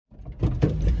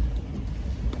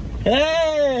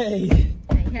Hey!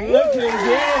 Hey. Look who's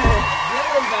here!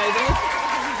 Jill, baby!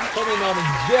 Coming on as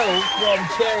Jill from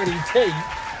Charity Tea.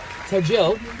 So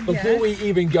Jill, before we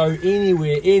even go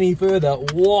anywhere any further,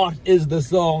 what is the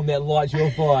song that lights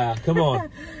your fire? Come on.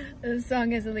 The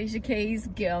song is Alicia Keys'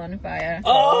 Girl on Fire.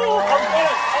 Oh, I've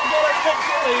got it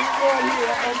literally right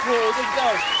here on pause.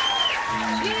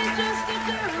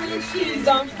 Let's go. She's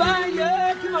on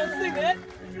fire. Come on, sing it.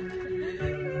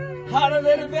 Hotter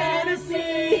than a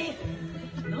fantasy.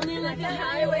 Lonely like a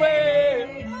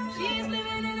highway. She's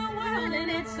living in a world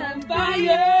and it's on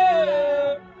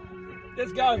Fire.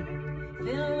 Let's go.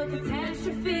 filled with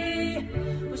catastrophe.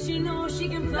 But she knows she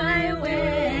can fly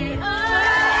away.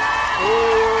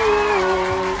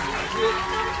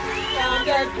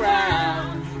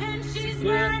 Underground, And she's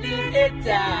burning it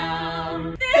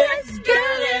down. This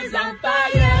girl is on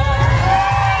fire.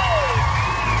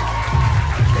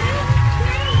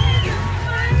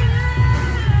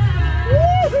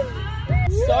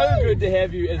 So good to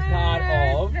have you as part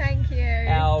of Thank you.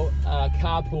 our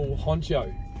carpool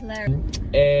honcho, Hilarious.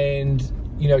 and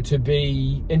you know, to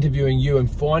be interviewing you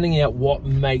and finding out what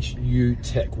makes you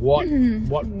tick. What?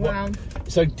 Wow.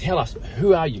 So tell us,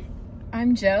 who are you?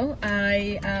 I'm Jill.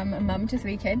 I am a mum to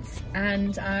 3 kids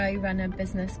and I run a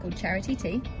business called Charity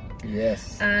Tea.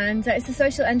 Yes. And it's a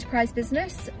social enterprise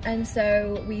business, and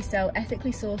so we sell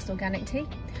ethically sourced organic tea,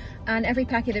 and every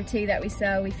packet of tea that we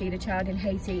sell we feed a child in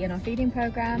Haiti in our feeding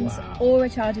programs. Wow. Or a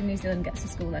child in New Zealand gets a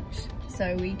school lunch.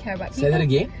 So we care about people. Say that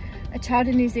again. A child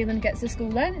in New Zealand gets a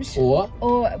school lunch,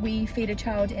 Or we feed a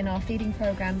child in our feeding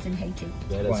programs in Haiti.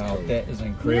 that is Wow, cool. that is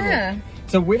incredible. Yeah.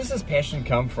 So where does this passion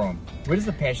come from? Where does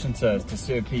the passion to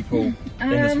serve people in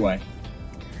this way?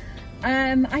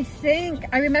 I think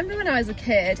I remember when I was a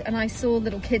kid and I saw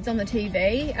little kids on the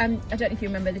TV, and I don't know if you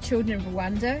remember the children of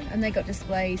Rwanda, and they got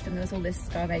displaced and there was all this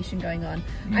starvation going on.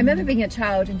 I remember being a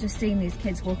child and just seeing these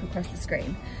kids walk across the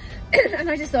screen. And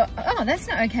I just thought, oh, that's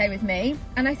not okay with me.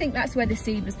 And I think that's where the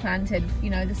seed was planted, you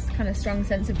know, this kind of strong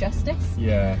sense of justice.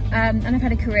 Yeah. And I've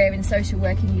had a career in social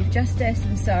work and youth justice,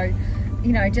 and so,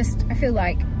 you know, I feel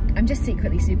like I'm just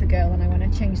secretly Supergirl and I want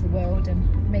to change the world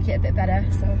and make it a bit better,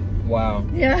 so. Wow.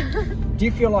 Yeah. Do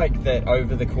you feel like that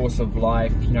over the course of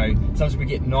life, you know, sometimes we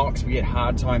get knocks, we get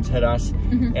hard times hit us,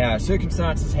 our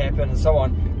circumstances happen and so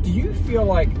on. Do you feel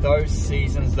like those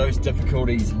seasons, those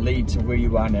difficulties lead to where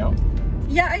you are now?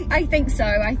 Yeah, I think so.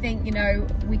 I think, you know,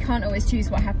 we can't always choose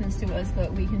what happens to us,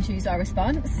 but we can choose our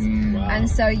response. Wow. And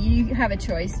so you have a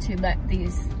choice to let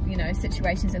these, you know,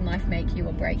 situations in life make you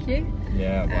or break you.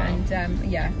 Yeah, wow.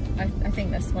 And yeah, I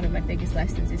think that's one of my biggest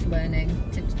lessons, is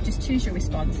learning to just choose your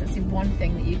response. That's the one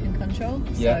thing that you can control.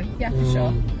 Yeah. So yeah, for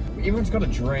sure. Everyone's got a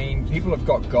dream, people have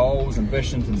got goals,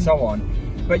 ambitions and so on.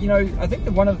 But you know, I think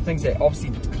that one of the things that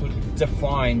obviously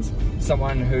defines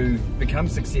someone who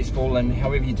becomes successful, and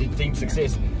however you deem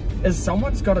success, is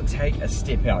someone's got to take a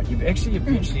step out. You've actually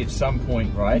eventually at some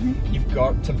point, right, you've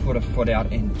got to put a foot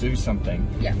out and do something.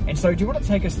 Yeah. And so do you want to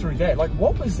take us through that? Like,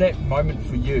 what was that moment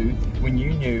for you when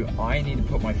you knew I need to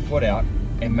put my foot out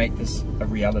and make this a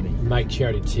reality? Make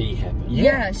Charity Tea happen.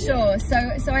 Yeah, sure. So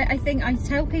I think I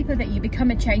tell people that you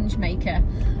become a change maker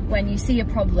when you see a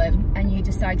problem and you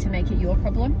decide to make it your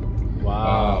problem.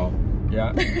 Wow.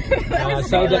 Yeah.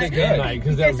 Say that again, mate,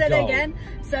 because that was Say that gold. again.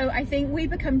 So I think we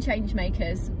become change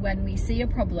makers when we see a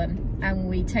problem and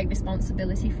we take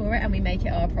responsibility for it and we make it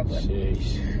our problem.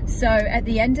 Sheesh. So at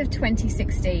the end of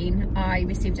 2016, I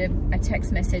received a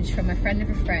text message from a friend of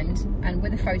a friend, and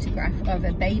with a photograph of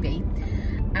a baby.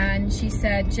 And she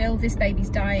said, Jill, this baby's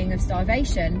dying of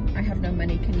starvation. I have no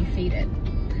money, can you feed it?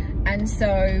 And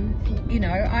so, you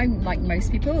know, I'm like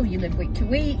most people, you live week to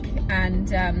week,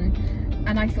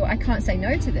 and I thought, I can't say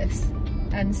no to this.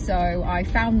 And so I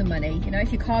found the money. You know,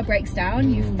 if your car breaks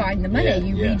down, you find the money,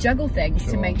 you rejuggle things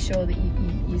to make sure that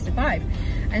you survive.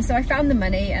 And so I found the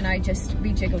money and I just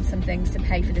rejiggled some things to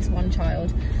pay for this one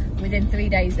child. Within 3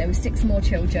 days, there were 6 more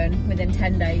children. Within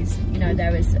 10 days, you know,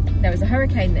 there was a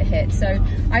hurricane that hit. So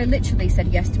I literally said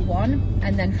yes to one,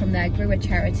 and then from there grew a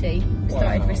charity,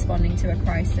 started responding to a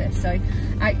crisis. So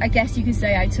I guess you could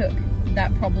say I took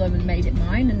that problem and made it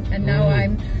mine, and now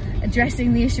I'm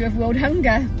addressing the issue of world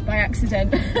hunger by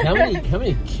accident. How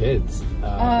many kids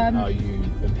are you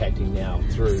impacting now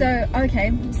through? So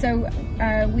okay, so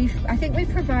I think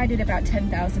we've provided about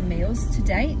 10,000 meals to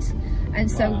date, and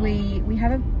so we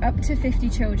have up to 50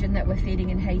 children that we're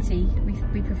feeding in Haiti.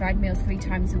 We provide meals 3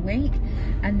 times a week,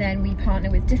 and then we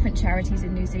partner with different charities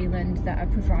in New Zealand that are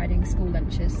providing school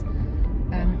lunches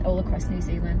all across New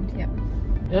Zealand. Yeah.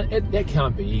 That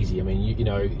can't be easy. I mean, you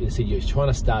know, you said you're trying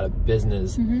to start a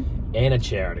business and a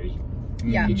charity.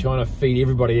 Yeah. You're trying to feed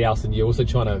everybody else, and you're also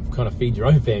trying to kind of feed your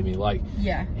own family. Like,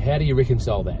 Yeah. how do you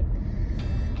reconcile that?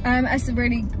 That's a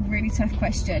really, really tough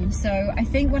question. So I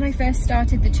think when I first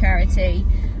started the charity,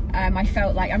 I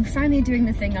felt like I'm finally doing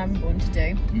the thing I'm born to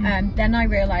do. Then I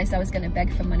realised I was going to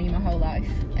beg for money my whole life,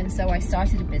 and so I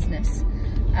started a business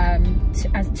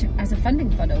as a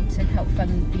funding funnel to help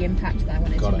fund the impact that I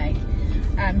wanted to make.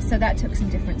 So that took some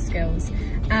different skills.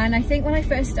 And I think when I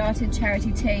first started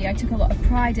Charity Tea, I took a lot of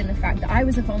pride in the fact that I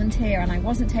was a volunteer and I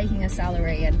wasn't taking a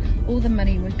salary, and all the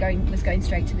money was going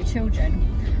straight to the children,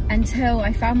 until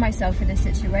I found myself in a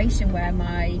situation where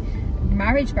my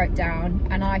marriage broke down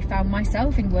and I found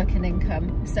myself in work and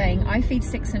income saying I feed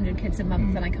 600 kids a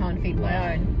month and I can't feed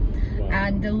my own.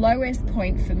 And the lowest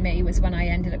point for me was when I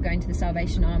ended up going to the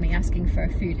Salvation Army asking for a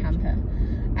food hamper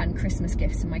and Christmas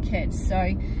gifts for my kids. So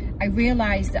I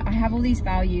realized that I have all these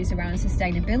values around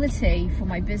sustainability for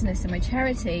my business and my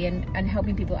charity and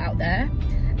helping people out there,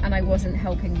 and I wasn't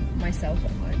helping myself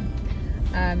at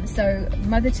home. So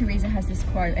Mother Teresa has this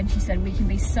quote, and she said, we can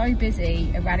be so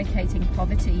busy eradicating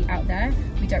poverty out there,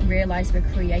 we don't realize we're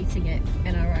creating it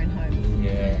in our own home.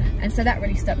 Yeah. And so that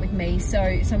really stuck with me.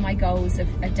 So my goals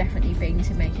have definitely been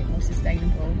to make it more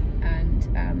sustainable,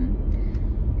 and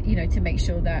you know, to make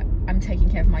sure that I'm taking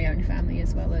care of my own family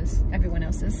as well as everyone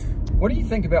else's. What do you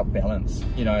think about balance?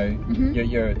 You know,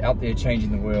 you're out there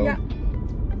changing the world. Yeah.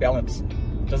 Balance,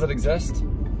 does it exist?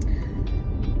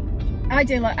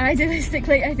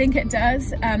 Idealistically, I think it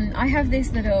does. I have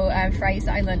this little phrase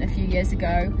that I learned a few years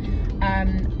ago,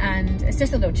 and it's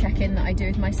just a little check-in that I do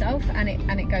with myself, and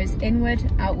it goes inward,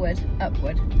 outward,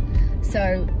 upward.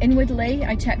 So inwardly,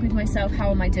 I check with myself,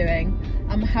 how am I doing?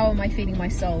 How am I feeding my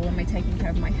soul? Am I taking care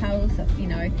of my health? You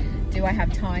know, do I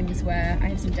have times where I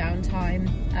have some downtime?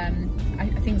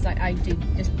 Things like I do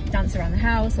just dance around the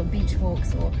house, or beach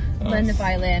walks, or learn the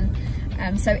violin.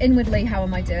 So inwardly, how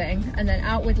am I doing? And then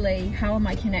outwardly, how am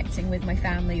I connecting with my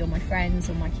family or my friends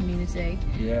or my community?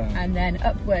 Yeah. And then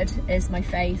upward is my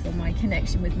faith or my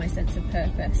connection with my sense of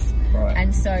purpose. Right.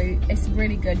 And so it's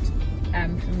really good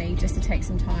for me just to take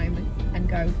some time and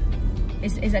go,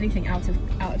 is anything out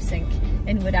of sync?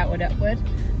 Inward, outward, upward.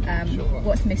 Sure.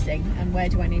 What's missing, and where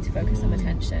do I need to focus some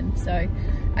attention? So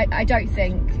I don't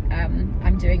think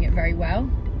I'm doing it very well.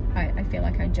 I feel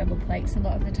like I juggle plates a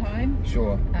lot of the time.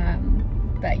 Sure.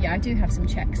 But yeah, I do have some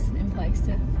checks in place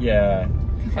to. Yeah.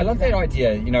 I love that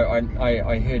idea. You know,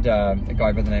 I heard a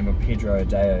guy by the name of Pedro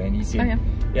Adao, and he said,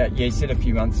 he said a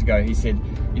few months ago, he said,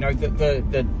 you know,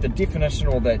 the definition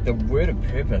or the word of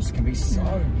purpose can be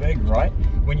so big, right?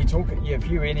 When you talk, if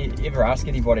you ever ask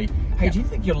anybody, hey, do you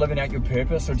think you're living out your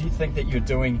purpose, or do you think that you're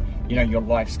doing, you know, your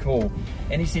life's call?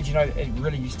 And he said, you know, it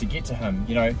really used to get to him,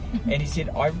 you know, and he said,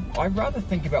 I rather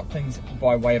think about things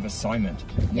by way of assignment.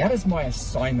 What is my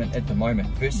assignment at the moment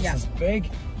versus this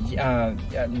big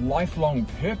lifelong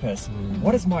purpose?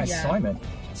 What is my assignment?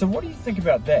 So what do you think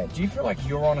about that? Do you feel like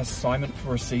you're on assignment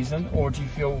for a season, or do you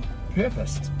feel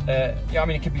purposed? I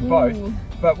mean, it could be both,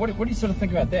 but what do you sort of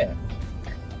think about that?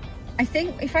 I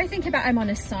think if I think about I'm on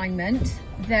assignment,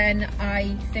 then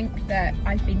I think that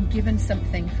I've been given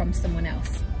something from someone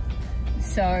else.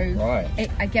 So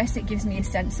I guess it gives me a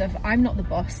sense of I'm not the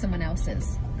boss, someone else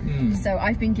is. So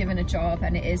I've been given a job,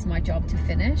 and it is my job to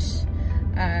finish.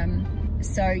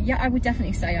 So yeah, I would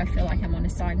definitely say I feel like I'm on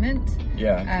assignment.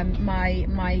 Yeah.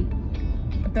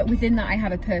 But within that, I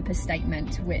have a purpose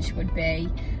statement, which would be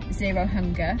zero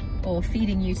hunger, or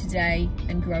feeding you today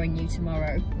and growing you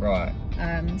tomorrow. Right.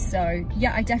 So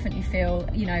yeah, I definitely feel,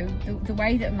 you know, the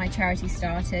way that my charity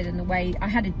started, and the way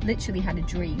I literally had a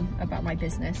dream about my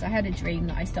business. I had a dream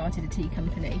that I started a tea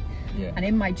company, and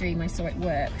in my dream I saw it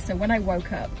work. So when I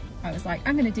woke up, I was like,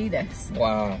 I'm going to do this.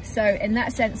 Wow. So in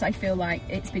that sense, I feel like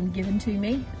it's been given to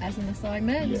me as an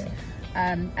assignment. Yeah.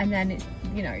 And then it's,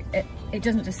 you know, it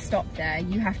doesn't just stop there.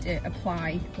 You have to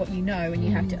apply what you know, and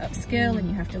you have to upskill, and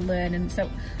you have to learn. And so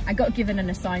I got given an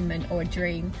assignment or a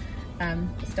dream,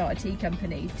 start a tea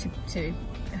company to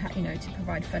you know, to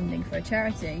provide funding for a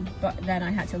charity. But then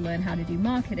I had to learn how to do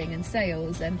marketing and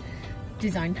sales and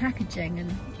design packaging,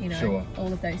 and you know,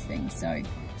 all of those things. So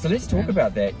let's talk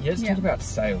about that. Let's talk about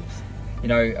sales. You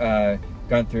know,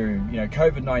 going through, you know,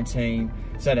 COVID-19.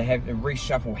 So to have to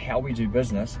reshuffle how we do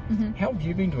business, how have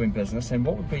you been doing business, and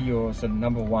what would be your sort of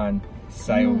 #1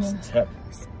 sales tip?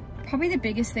 Probably the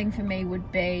biggest thing for me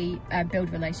would be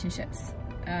build relationships.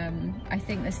 I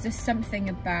think there's just something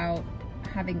about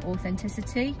having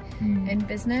authenticity in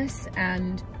business,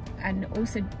 and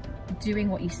also doing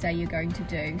what you say you're going to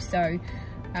do. So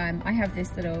I have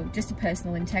this little, just a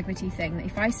personal integrity thing, that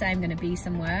if I say I'm going to be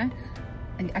somewhere,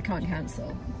 I can't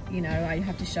cancel. You know, I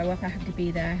have to show up, I have to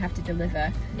be there, I have to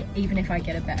deliver, even if I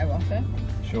get a better offer.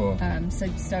 Sure.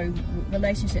 So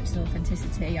relationships and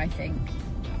authenticity, I think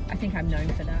I'm known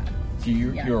for that. So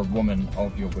you're a woman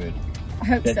of your word. I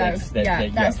hope so.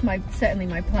 That's certainly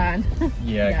my plan.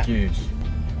 Yeah, huge.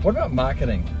 What about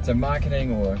marketing? So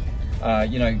marketing or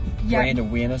brand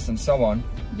awareness and so on.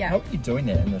 Yeah. How are you doing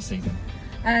that in this season?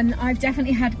 I've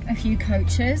definitely had a few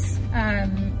coaches.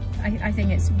 I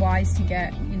think it's wise to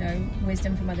get, you know,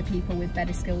 wisdom from other people with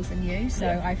better skills than you. So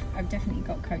I've definitely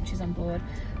got coaches on board.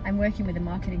 I'm working with a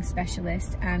marketing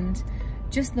specialist and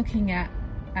just looking at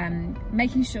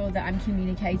making sure that I'm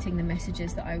communicating the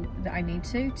messages that I need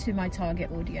to my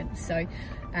target audience. So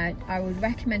I would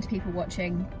recommend to people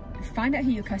watching, find out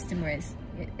who your customer is.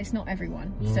 It's not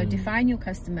everyone. So define your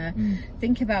customer,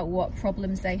 think about what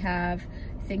problems they have,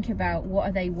 think about what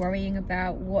are they worrying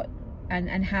about,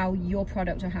 and how your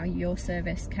product or how your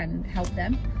service can help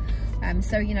them.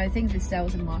 So, you know, things with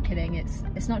sales and marketing,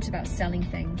 it's not just about selling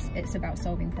things, it's about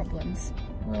solving problems.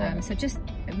 Right. So just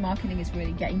marketing is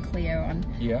really getting clear on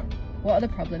what are the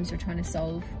problems you're trying to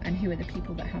solve and who are the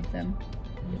people that have them.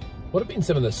 What have been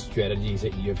some of the strategies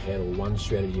that you've had, or one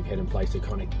strategy you've had in place to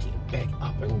kind of get back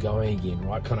up and going again,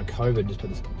 right? Kind of COVID just put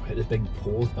this big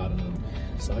pause button on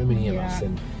so many of us,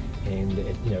 and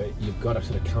you know, you've got to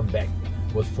sort of come back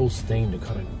with full steam to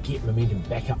kind of get momentum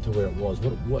back up to where it was.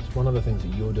 What's one of the things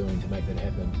that you're doing to make that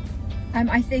happen?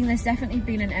 I think there's definitely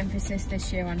been an emphasis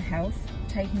this year on health,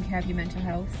 taking care of your mental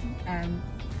health,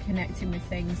 connecting with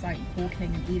things like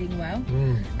walking and eating well.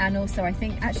 And also I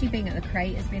think actually being at the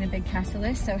Crate has been a big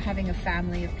catalyst. So having a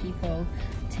family of people,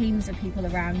 teams of people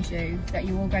around you, that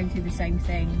you're all going through the same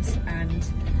things, and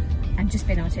just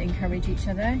being able to encourage each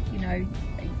other. You know,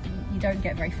 you don't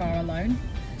get very far alone.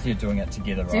 So you're doing it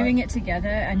together, right? Doing it together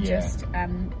and just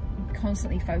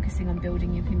constantly focusing on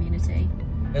building your community.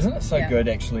 Isn't it so good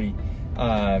actually?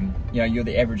 You know, you're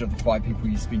the average of the 5 people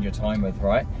you spend your time with,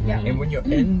 right? And when you're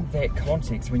in that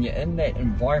context, when you're in that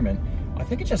environment, I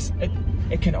think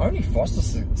it can only foster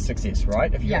success,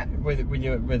 right? If you're when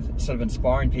you're with sort of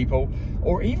inspiring people,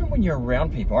 or even when you're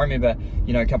around people. I remember,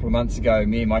 you know, a couple of months ago,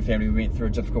 me and my family went through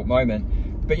a difficult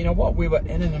moment, but you know what? We were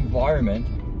in an environment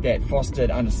that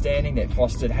fostered understanding, that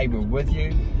fostered, hey, we're with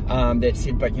you, that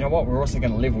said, but you know what, we're also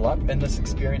going to level up in this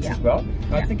experience as well.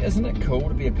 And I think, isn't it cool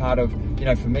to be a part of, you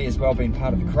know, for me as well, being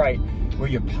part of the Crate, where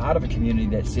you're part of a community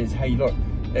that says, hey, look,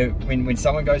 when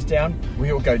someone goes down,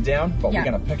 we all go down, but we're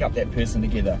going to pick up that person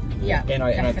together. And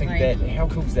I think that, how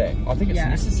cool is that? I think it's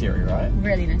necessary, right?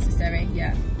 Really necessary,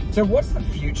 So what's the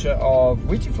future of,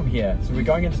 where's you from here? So we're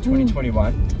going into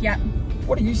 2021.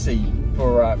 What do you see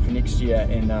for next year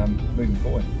and moving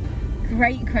forward?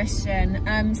 Great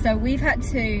question. So we've had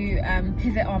to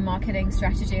pivot our marketing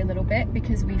strategy a little bit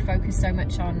because we focus so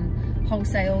much on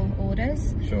wholesale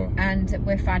orders. And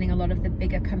we're finding a lot of the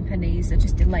bigger companies are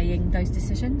just delaying those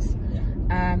decisions.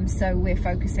 So we're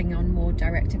focusing on more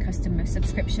direct to customer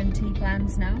subscription tea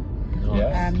plans now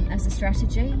as a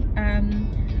strategy.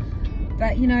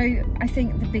 But you know, I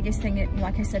think the biggest thing,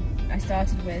 like I said, I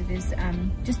started with is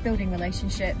just building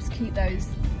relationships, keep those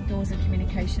doors of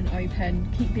communication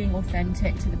open, keep being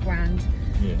authentic to the brand,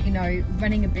 you know,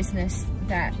 running a business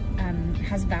that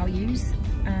has values,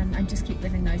 and just keep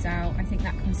living those out. I think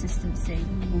that consistency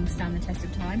will stand the test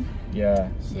of time.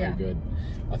 So good.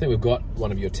 I think we've got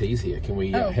one of your teas here. Can we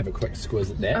have a quick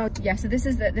squiz at that? So this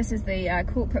is the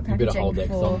corporate packaging. You better hold that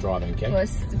because I'm driving, okay?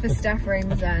 For staff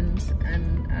rooms and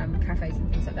cafes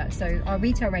and things like that. So our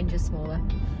retail range is smaller.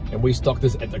 And we stock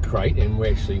this at the Crate, and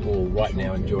we're actually all right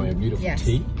now enjoying a beautiful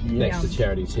tea next to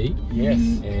Charity Tea.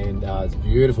 And it's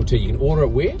beautiful tea. You can order it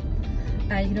where?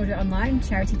 You can order it online,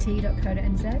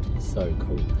 charitytea.co.nz. So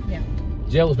cool.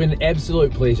 Jill, it's been an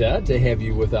absolute pleasure to have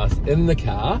you with us in the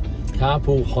car,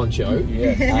 Carpool Honcho,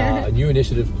 a new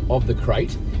initiative of the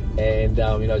Crate. And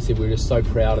you know, we're just so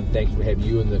proud and thankful to have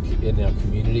you in our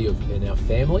community, in our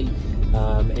family.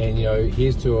 And you know,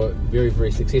 here's to a very,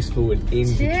 very successful end to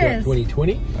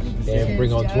 2020 and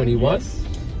bring on 21.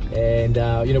 And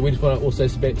you know, we just want to also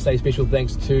say special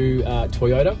thanks to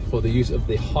Toyota for the use of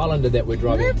the Highlander that we're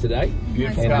driving today.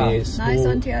 Beautiful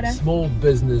and their small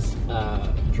business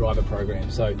driver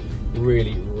program. So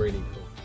really, really cool.